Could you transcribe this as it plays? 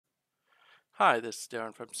Hi, this is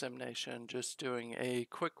Darren from SimNation. Just doing a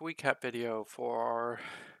quick recap video for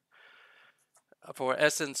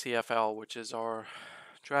SNCFL, which is our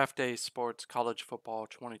Draft Day Sports College Football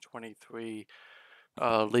 2023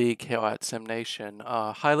 league here at SimNation.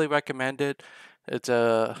 Highly recommended. It's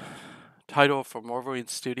a title from Wolverine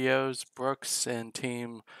Studios. Brooks and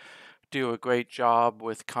team do a great job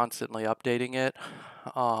with constantly updating it.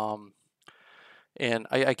 And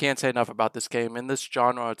I can't say enough about this game. In this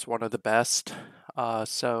genre, it's one of the best.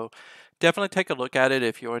 So definitely take a look at it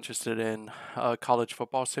if you're interested in college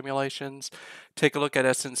football simulations. Take a look at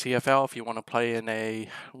SNCFL if you want to play in a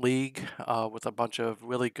league with a bunch of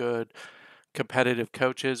really good competitive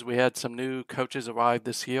coaches. We had some new coaches arrive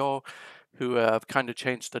this year who have kind of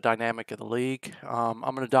changed the dynamic of the league. I'm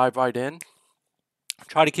going to dive right in.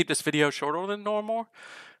 Try to keep this video shorter than normal.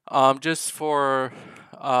 Just for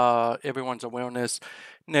everyone's awareness,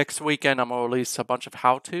 next weekend I'm going to release a bunch of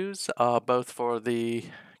how-tos, both for the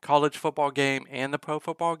college football game and the pro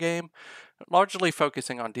football game, largely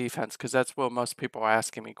focusing on defense because that's what most people are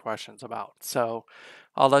asking me questions about. So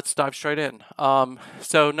let's dive straight in.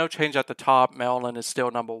 So no change at the top. Maryland is still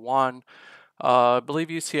number one. I believe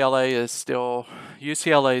UCLA is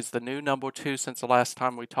the new number two since the last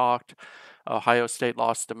time we talked. Ohio State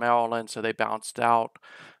lost to Maryland, so they bounced out.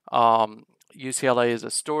 UCLA is a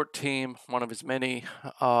Stewart team, one of his many,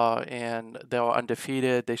 and they're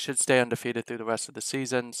undefeated. They should stay undefeated through the rest of the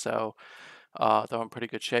season, so they're in pretty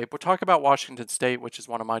good shape. We'll talk about Washington State, which is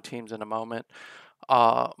one of my teams, in a moment.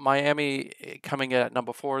 Miami coming in at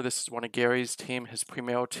number 4. This is one of Gary's team, his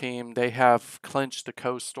premier team. They have clinched the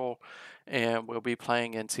Coastal and will be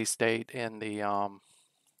playing NC State in the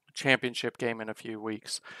championship game in a few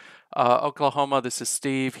weeks. Oklahoma, this is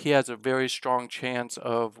Steve. He has a very strong chance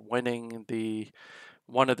of winning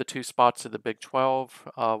one of the 2 spots of the Big 12.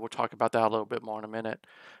 We'll talk about that a little bit more in a minute.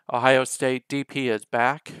 Ohio State, DP is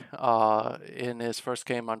back in his first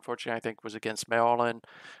game, unfortunately, I think was against Maryland.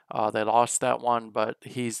 They lost that one, but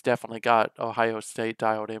he's definitely got Ohio State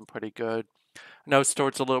dialed in pretty good. I know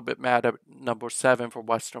Stewart's a little bit mad at number 7 for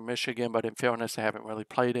Western Michigan, but in fairness, they haven't really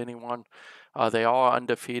played anyone. They are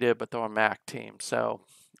undefeated, but they're a MAC team. So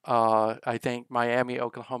I think Miami,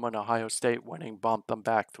 Oklahoma, and Ohio State winning bumped them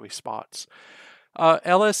back 3 spots.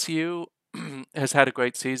 LSU has had a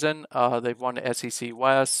great season. They've won the SEC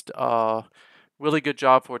West. Really good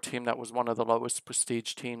job for a team that was one of the lowest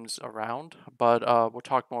prestige teams around, but we'll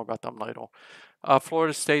talk more about them later.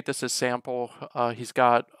 Florida State, this is Sample. He's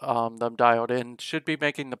got them dialed in. Should be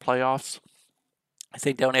making the playoffs. I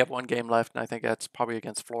think they only have 1 game left, and I think that's probably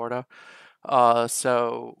against Florida.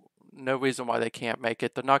 So no reason why they can't make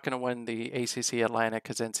it. They're not going to win the ACC Atlantic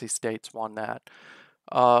because NC State's won that.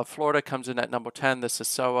 Florida comes in at number 10. This is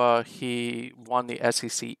Soa. He won the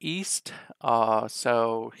SEC East,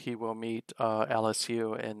 so he will meet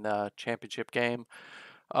LSU in the championship game.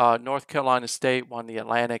 North Carolina State won the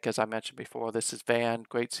Atlantic, as I mentioned before. This is Van.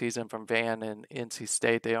 Great season from Van and NC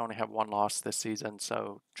State. They only have 1 loss this season,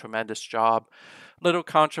 so tremendous job. Little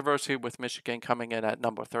controversy with Michigan coming in at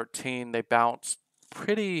number 13. They bounced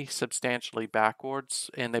pretty substantially backwards,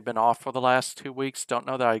 and they've been off for the last 2 weeks. Don't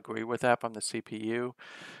know that I agree with that from the CPU,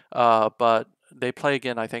 but they play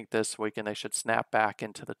again, I think, this week, and they should snap back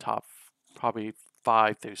into the top probably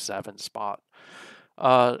 5 through 7 spot.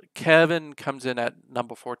 Kevin comes in at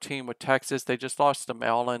number 14 with Texas. They just lost to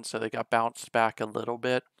Maryland, so they got bounced back a little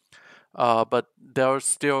bit. But they're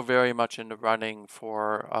still very much in the running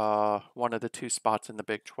for one of the 2 spots in the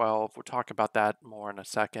Big 12. We'll talk about that more in a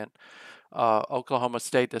second. Oklahoma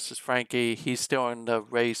State, this is Frankie. He's still in the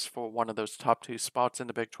race for one of those top 2 spots in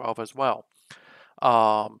the Big 12 as well.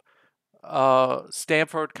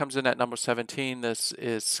 Stanford comes in at number 17. This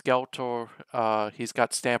is Skelter. He's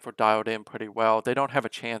got Stanford dialed in pretty well. They don't have a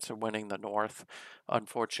chance of winning the North,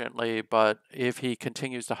 unfortunately, but if he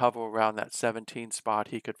continues to hover around that 17 spot,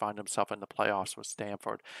 he could find himself in the playoffs with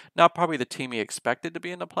Stanford. Not probably the team he expected to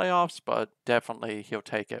be in the playoffs, but definitely he'll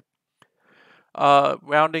take it.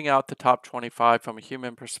 Rounding out the top 25 from a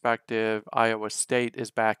human perspective, Iowa State is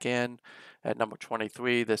back in at number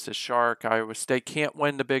 23. This is Shark. Iowa State can't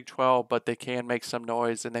win the Big 12, but they can make some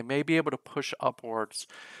noise, and they may be able to push upwards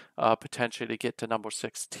potentially to get to number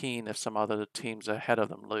 16 if some other teams ahead of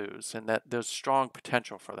them lose, and that there's strong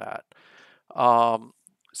potential for that.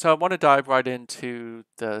 So I want to dive right into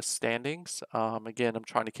the standings. Again, I'm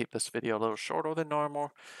trying to keep this video a little shorter than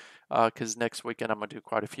normal because next weekend I'm going to do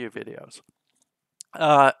quite a few videos.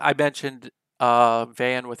 I mentioned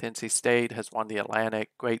Van with NC State has won the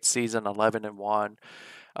Atlantic. Great season, 11-1.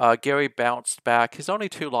 Gary bounced back. His only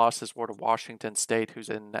two losses were to Washington State, who's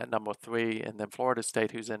in at number 3, and then Florida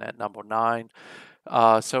State, who's in at number 9.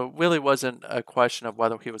 So it really wasn't a question of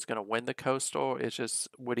whether he was going to win the Coastal. It's just,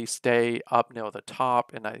 would he stay up near the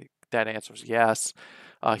top? And that answer is yes.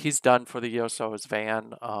 He's done for the year, so is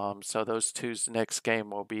Van. So those two's next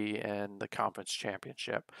game will be in the conference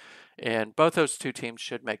championship. And both those two teams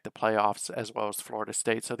should make the playoffs, as well as Florida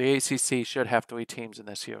State. So the ACC should have 3 teams in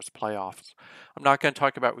this year's playoffs. I'm not going to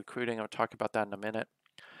talk about recruiting. I'll talk about that in a minute.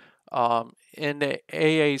 In the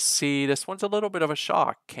AAC, this one's a little bit of a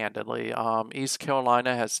shock, candidly. East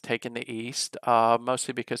Carolina has taken the East,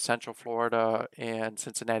 mostly because Central Florida and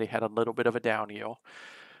Cincinnati had a little bit of a down year.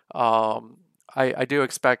 I do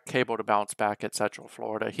expect Cable to bounce back at Central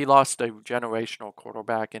Florida. He lost a generational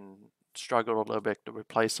quarterback and struggled a little bit to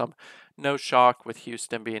replace him. No shock with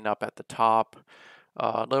Houston being up at the top.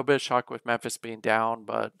 A little bit of shock with Memphis being down,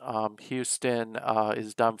 but Houston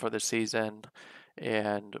is done for the season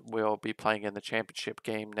and will be playing in the championship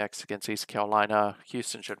game next against East Carolina.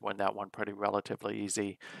 Houston should win that one pretty relatively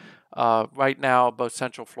easy. Right now, both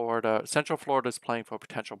Central Florida is playing for a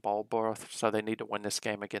potential bowl berth, so they need to win this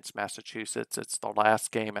game against Massachusetts. It's the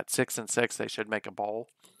last game. At 6-6, they should make a bowl.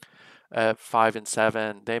 At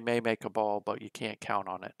 5-7, they may make a bowl, but you can't count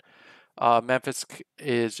on it. Memphis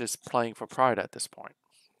is just playing for pride at this point.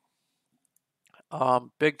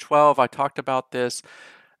 Big 12, I talked about this.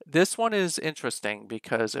 This one is interesting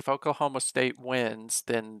because if Oklahoma State wins,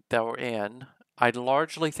 then they're in. I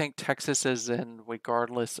largely think Texas is in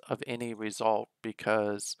regardless of any result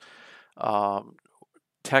because um,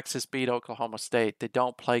 Texas beat Oklahoma State. They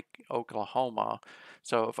don't play Oklahoma.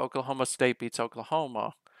 So if Oklahoma State beats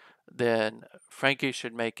Oklahoma, then Frankie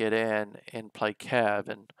should make it in and play Kev.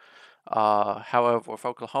 And however, if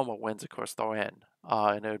Oklahoma wins, of course, they're in.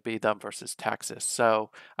 And it would be them versus Texas.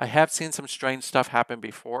 So I have seen some strange stuff happen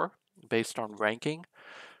before based on ranking.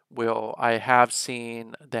 Well, I have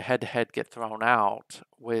seen the head-to-head get thrown out,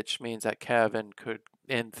 which means that Kevin could,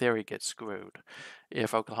 in theory, get screwed.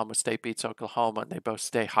 If Oklahoma State beats Oklahoma and they both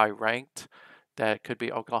stay high ranked, that could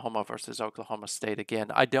be Oklahoma versus Oklahoma State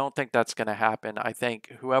again. I don't think that's going to happen. I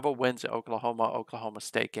think whoever wins the Oklahoma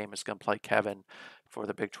State game is going to play Kevin for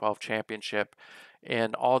the Big 12 championship.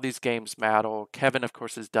 And all these games matter. Kevin, of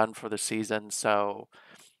course, is done for the season. So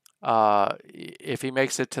if he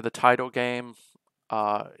makes it to the title game,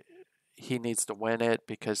 uh, he needs to win it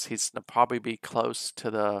because he's going to probably be close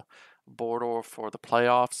to the border for the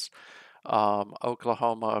playoffs.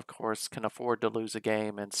 Oklahoma, of course, can afford to lose a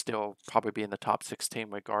game and still probably be in the top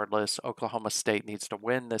 16 regardless. Oklahoma State needs to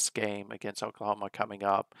win this game against Oklahoma coming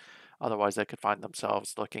up. Otherwise, they could find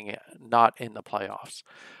themselves looking at not in the playoffs.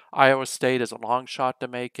 Iowa State is a long shot to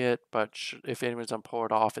make it, but if anyone's going to pull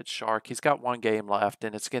it off, it's Shark. He's got one game left,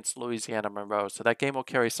 and it's against Louisiana Monroe. So that game will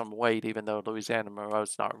carry some weight, even though Louisiana Monroe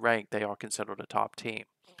is not ranked. They are considered a top team.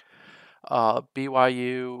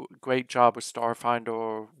 BYU, great job with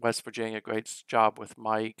Starfinder. West Virginia, great job with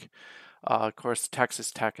Mike. Of course,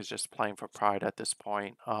 Texas Tech is just playing for pride at this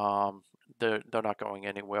point. They're not going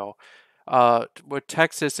anywhere. With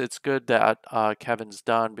Texas, it's good that Kevin's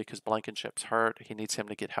done because Blankenship's hurt. He needs him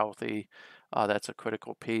to get healthy. That's a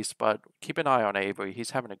critical piece. But keep an eye on Avery.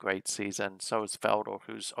 He's having a great season. So is Felder,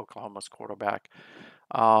 who's Oklahoma's quarterback.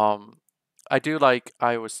 I do like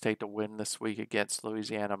Iowa State to win this week against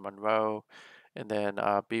Louisiana Monroe, and then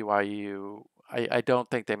BYU. I don't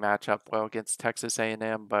think they match up well against Texas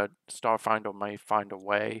A&M, but Starfinder may find a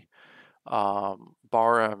way.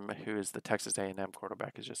 Barham, who is the Texas A&M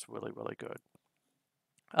quarterback, is just really, really good.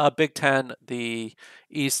 Big Ten, the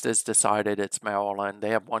East is decided. It's Maryland.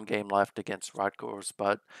 They have one game left against Rutgers,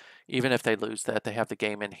 but even if they lose that, they have the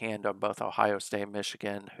game in hand on both Ohio State and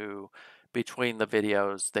Michigan, who, between the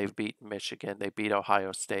videos, they've beaten Michigan, they beat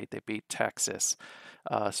Ohio State, they beat Texas.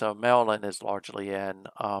 So Maryland is largely in.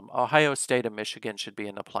 Ohio State and Michigan should be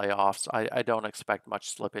in the playoffs. I don't expect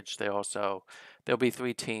much slippage there. So there'll be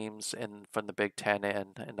 3 teams from the Big Ten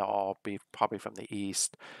in, and they'll all be probably from the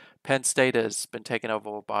East. Penn State has been taken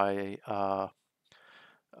over by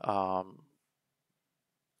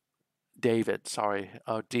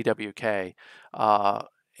DWK,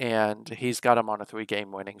 and he's got him on a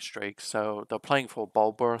 3-game winning streak. So they're playing for a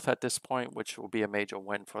bowl berth at this point, which will be a major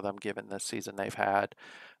win for them given the season they've had.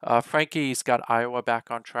 Frankie's got Iowa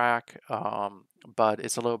back on track, but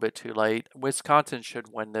it's a little bit too late. Wisconsin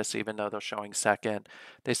should win this even though they're showing second.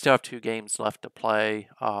 They still have 2 games left to play.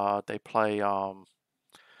 They play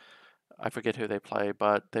I forget who they play,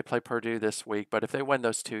 but they play Purdue this week. But if they win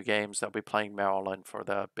those 2 games, they'll be playing Maryland for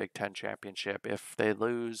the Big Ten championship. If they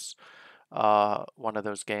lose one of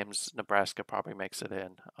those games, Nebraska probably makes it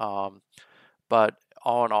in. But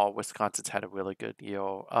all in all, Wisconsin's had a really good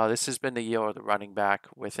year. This has been the year of the running back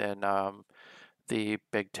within the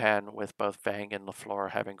Big Ten, with both Vang and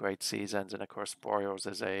LaFleur having great seasons, and of course Boyles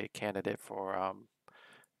is a candidate for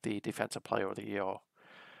the Defensive Player of the Year.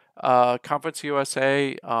 Conference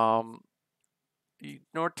USA,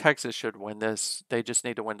 North Texas should win this. They just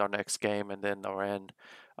need to win their next game, and then they're in.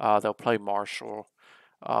 They'll play Marshall.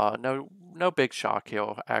 No big shock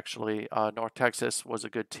here, actually. North Texas was a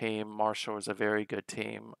good team. Marshall was a very good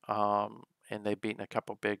team, and they've beaten a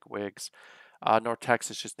couple big wigs. North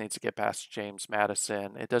Texas just needs to get past James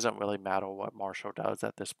Madison. It doesn't really matter what Marshall does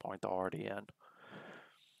at this point. They're already in.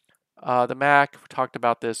 The MAC, we talked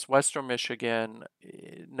about this. Western Michigan,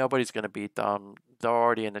 nobody's going to beat them. They're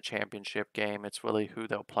already in the championship game. It's really who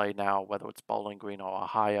they'll play now, whether it's Bowling Green or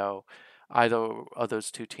Ohio. Either of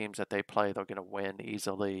those two teams that they play, they're going to win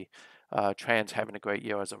easily. Tran's having a great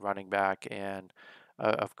year as a running back. And,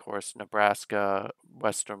 of course, Nebraska,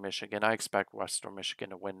 Western Michigan. I expect Western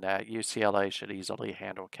Michigan to win that. UCLA should easily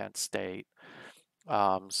handle Kent State.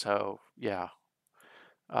 Yeah,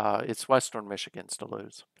 it's Western Michigan's to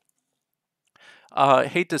lose.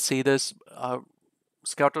 Hate to see this.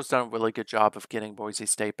 Skelter's done a really good job of getting Boise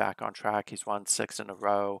State back on track. He's won 6 in a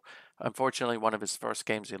row. Unfortunately, one of his first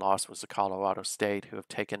games he lost was to Colorado State, who have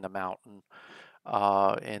taken the mountain.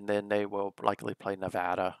 And then they will likely play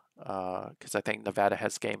Nevada, because I think Nevada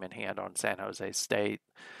has game in hand on San Jose State.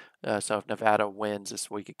 So if Nevada wins this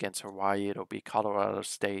week against Hawaii, it'll be Colorado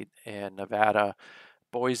State and Nevada.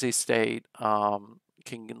 Boise State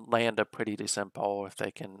can land a pretty decent bowl if they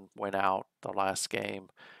can win out the last game.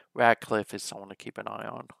 Radcliffe is someone to keep an eye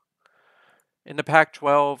on. In the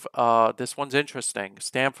Pac-12, this one's interesting.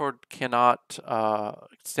 Stanford can make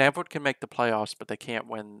the playoffs, but they can't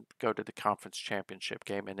go to the conference championship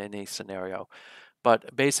game in any scenario.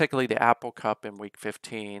 But basically, the Apple Cup in Week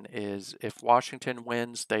 15 is if Washington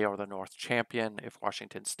wins, they are the North champion. If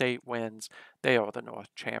Washington State wins, they are the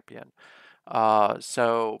North champion.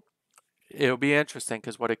 So it'll be interesting,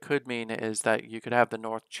 because what it could mean is that you could have the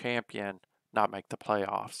North champion not make the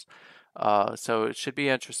playoffs. So it should be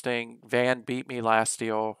interesting. Van beat me last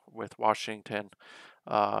year with Washington,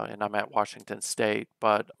 and I'm at Washington State.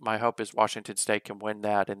 But my hope is Washington State can win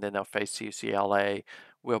that, and then they'll face UCLA,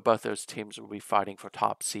 where both those teams will be fighting for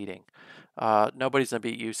top seeding. Nobody's going to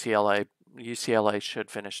beat UCLA. UCLA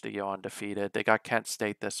should finish the year undefeated. They got Kent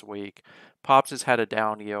State this week. Pops has had a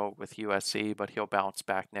down year with USC, but he'll bounce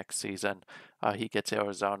back next season. He gets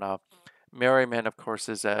Arizona. Merriman, of course,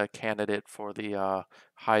 is a candidate for the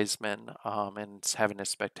Heisman, and is having a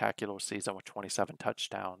spectacular season with 27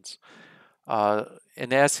 touchdowns. In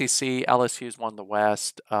the SEC, LSU's won the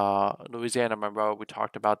West. Louisiana Monroe, we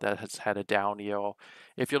talked about that, has had a down year.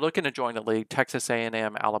 If you're looking to join the league, Texas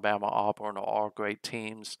A&M, Alabama, Auburn are all great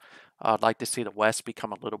teams. I'd like to see the West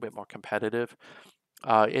become a little bit more competitive.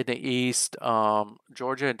 In the East,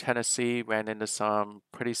 Georgia and Tennessee ran into some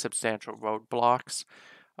pretty substantial roadblocks,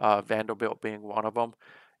 Vanderbilt being one of them,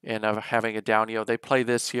 and having a down year. They play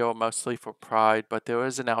this year mostly for pride, but there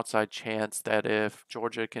is an outside chance that if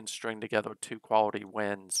Georgia can string together 2 quality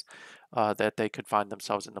wins, that they could find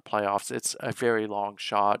themselves in the playoffs. It's a very long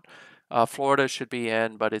shot. Florida should be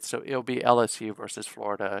in, but it'll be LSU versus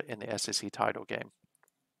Florida in the SEC title game.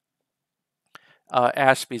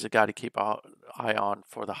 Ashby's a guy to keep an eye on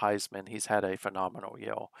for the Heisman. He's had a phenomenal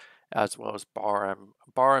year, as well as Barham.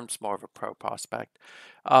 Barham's more of a pro prospect.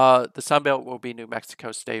 The Sun Belt will be New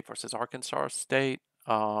Mexico State versus Arkansas State,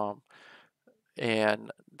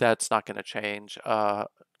 and that's not going to change.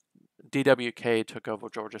 DWK took over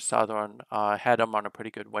Georgia Southern, had them on a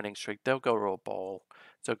pretty good winning streak. They'll go to a bowl,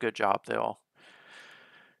 so good job there.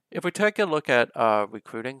 If we take a look at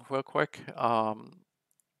recruiting real quick,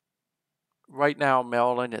 right now,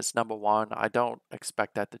 Maryland is number 1. I don't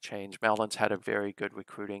expect that to change. Maryland's had a very good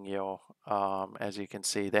recruiting year. As you can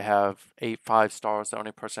see, they have 8 5-stars. The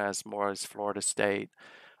only person that has more is Florida State.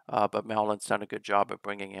 But Maryland's done a good job of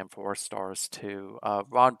bringing in 4-stars too.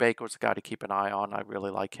 Ron Baker's a guy to keep an eye on. I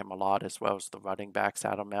really like him a lot, as well as the running backs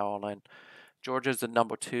out of Maryland. Georgia's the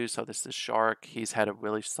number 2, so this is Shark. He's had a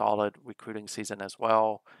really solid recruiting season as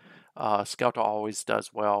well. Skelter always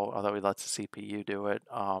does well, although he lets the CPU do it.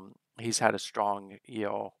 He's had a strong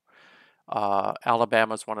year.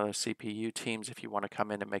 Alabama's one of the CPU teams. If you want to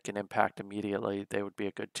come in and make an impact immediately, they would be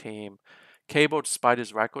a good team. Cable, despite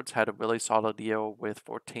his records, had a really solid year with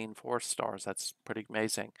 14 4-stars. That's pretty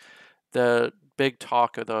amazing. The big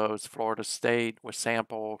talk of those, Florida State with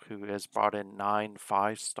Sample, who has brought in 9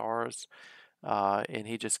 5-stars, and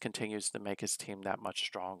he just continues to make his team that much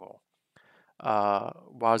stronger.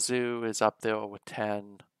 Wazoo is up there with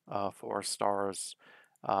 10 4-stars.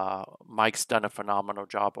 Mike's done a phenomenal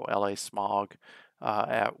job with LA Smog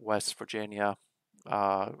at West Virginia.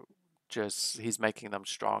 Uh, just he's making them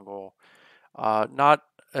stronger. Not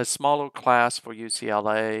a smaller class for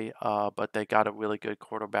UCLA, but they got a really good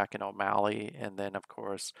quarterback in O'Malley. And then, of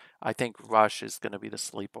course, I think Rush is going to be the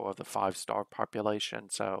sleeper of the five-star population.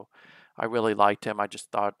 So I really liked him. I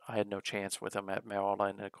just thought I had no chance with him at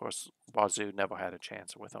Maryland. And of course, Wazoo never had a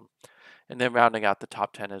chance with him. And then rounding out the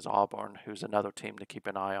top 10 is Auburn, who's another team to keep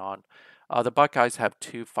an eye on. The Buckeyes have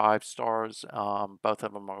two five-stars. Both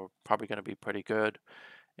of them are probably going to be pretty good.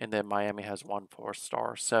 And then Miami has one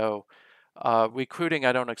four-star. So recruiting,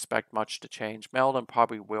 I don't expect much to change. Maryland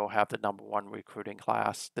probably will have the number one recruiting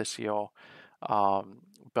class this year, um,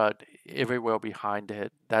 but everywhere behind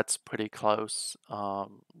it, that's pretty close.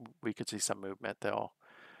 We could see some movement there.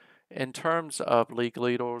 In terms of league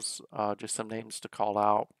leaders, just some names to call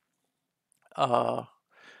out. Uh,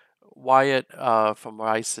 Wyatt from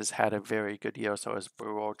Rice has had a very good year, so has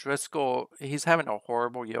Brewer. Driscoll, he's having a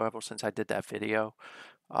horrible year ever since I did that video.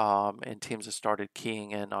 And teams have started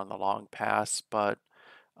keying in on the long pass, but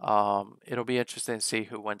it'll be interesting to see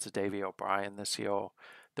who wins the Davy O'Brien this year.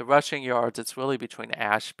 The rushing yards, it's really between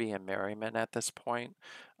Ashby and Merriman at this point.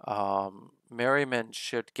 Merriman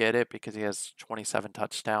should get it because he has 27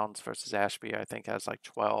 touchdowns versus Ashby, I think, has like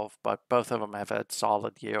 12, but both of them have had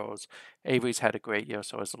solid years. Avery's had a great year,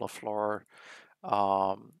 so has LaFleur.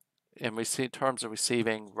 Um, and we see in terms of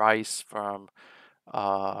receiving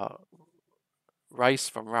uh, Rice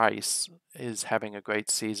from Rice is having a great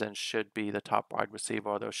season, should be the top wide receiver,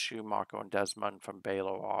 although Schumacher and Desmond from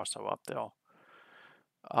Baylor are also up there.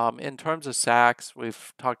 In terms of sacks,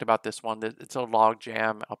 we've talked about this one. It's a log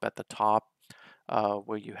jam up at the top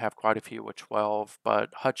where you have quite a few with 12, but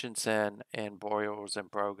Hutchinson and Boyles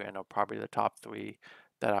and Brogan are probably the top three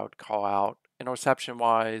that I would call out. Interception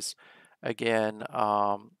wise, again,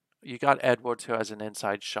 you got Edwards who has an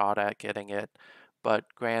inside shot at getting it,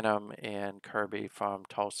 but Grantham and Kirby from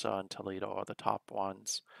Tulsa and Toledo are the top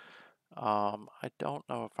ones. I don't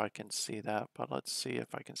know if I can see that, but let's see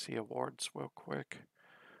if I can see awards real quick.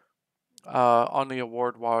 On the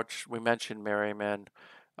award watch, we mentioned Merriman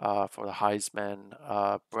for the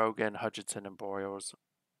Heisman, Brogan, Hutchinson, and Boyles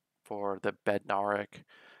for the Bednarik.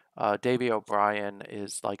 Davy O'Brien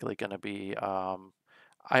is likely going to be,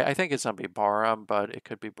 I think it's going to be Barham, but it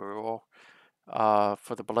could be Brule.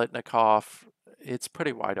 For the Bolitnikoff, it's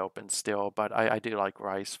pretty wide open still, but I do like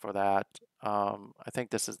Rice for that. I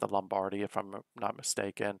think this is the Lombardi, if I'm not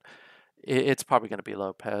mistaken. It's probably going to be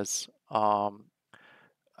Lopez.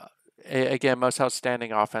 Again, most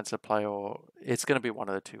outstanding offensive player, it's going to be one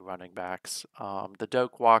of the two running backs. The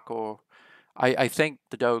Doak Walker, I think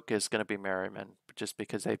the Doak is going to be Merriman just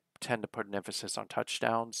because they tend to put an emphasis on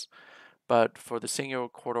touchdowns. But for the senior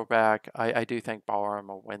quarterback, I do think Barham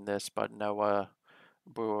will win this, but Noah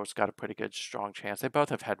Brewer's got a pretty good, strong chance. They both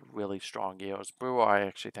have had really strong years. Brewer, I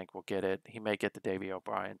actually think, will get it. He may get the Davy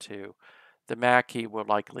O'Brien, too. The Mackey will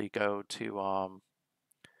likely go to uh,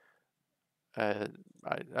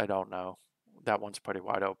 I don't know. That one's pretty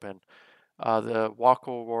wide open. The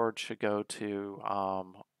Walker Award should go to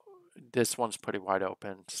this one's pretty wide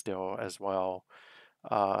open still as well.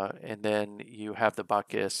 And then you have the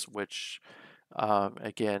Buckus, which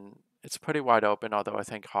again it's pretty wide open. Although I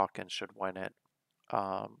think Hawkins should win it.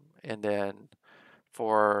 And then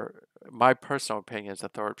for my personal opinion, is the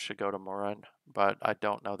Thorpe should go to Morin, but I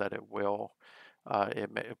don't know that it will.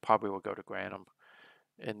 It probably will go to Grantham.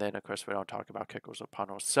 And then, of course, we don't talk about kickers or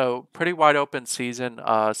punters. So pretty wide open season.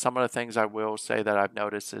 Some of the things I will say that I've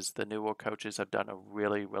noticed is the newer coaches have done a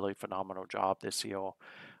really, really phenomenal job this year.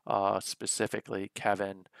 Specifically,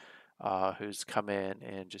 Kevin, who's come in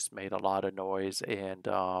and just made a lot of noise, and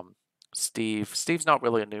Steve. Steve's not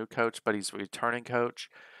really a new coach, but he's a returning coach.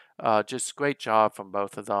 Just great job from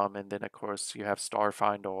both of them. And then, of course, you have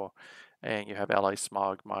Starfinder and you have LA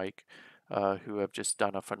Smog Mike who have just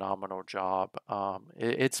done a phenomenal job.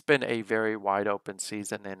 It's been a very wide open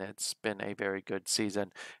season and it's been a very good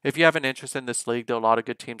season. If you have an interest in this league, there are a lot of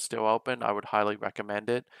good teams still open. I would highly recommend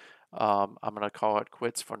it. I'm going to call it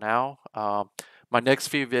quits for now. My next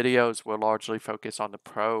few videos will largely focus on the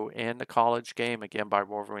pro and the college game, again by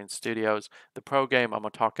Wolverine Studios. The pro game, I'm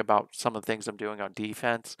going to talk about some of the things I'm doing on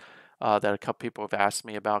defense that a couple people have asked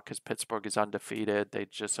me about because Pittsburgh is undefeated. They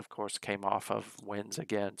just, of course, came off of wins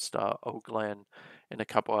against Oakland and a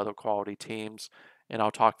couple other quality teams. And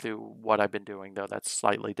I'll talk through what I've been doing, though that's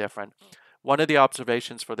slightly different. One of the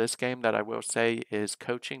observations for this game that I will say is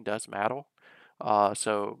coaching does matter.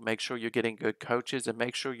 So make sure you're getting good coaches and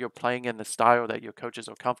make sure you're playing in the style that your coaches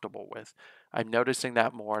are comfortable with. I'm noticing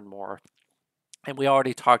that more and more. And we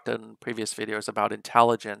already talked in previous videos about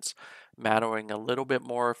intelligence mattering a little bit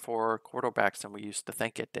more for quarterbacks than we used to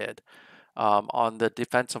think it did. On the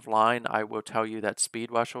defensive line, I will tell you that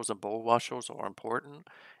speed rushers and bull rushers are important,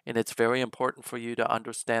 and it's very important for you to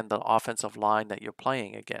understand the offensive line that you're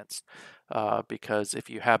playing against. Because if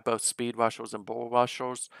you have both speed rushers and bull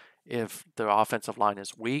rushers, if the offensive line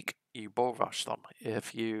is weak, you bull rush them.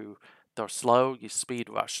 If they're slow, you speed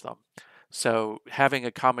rush them. So having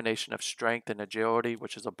a combination of strength and agility,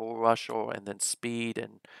 which is a bull rusher, and then speed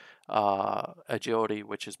and agility,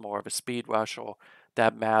 which is more of a speed rusher,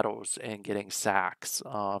 that matters in getting sacks.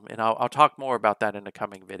 And I'll talk more about that in the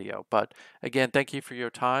coming video. But again, thank you for your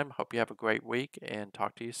time. Hope you have a great week and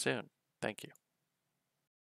talk to you soon. Thank you.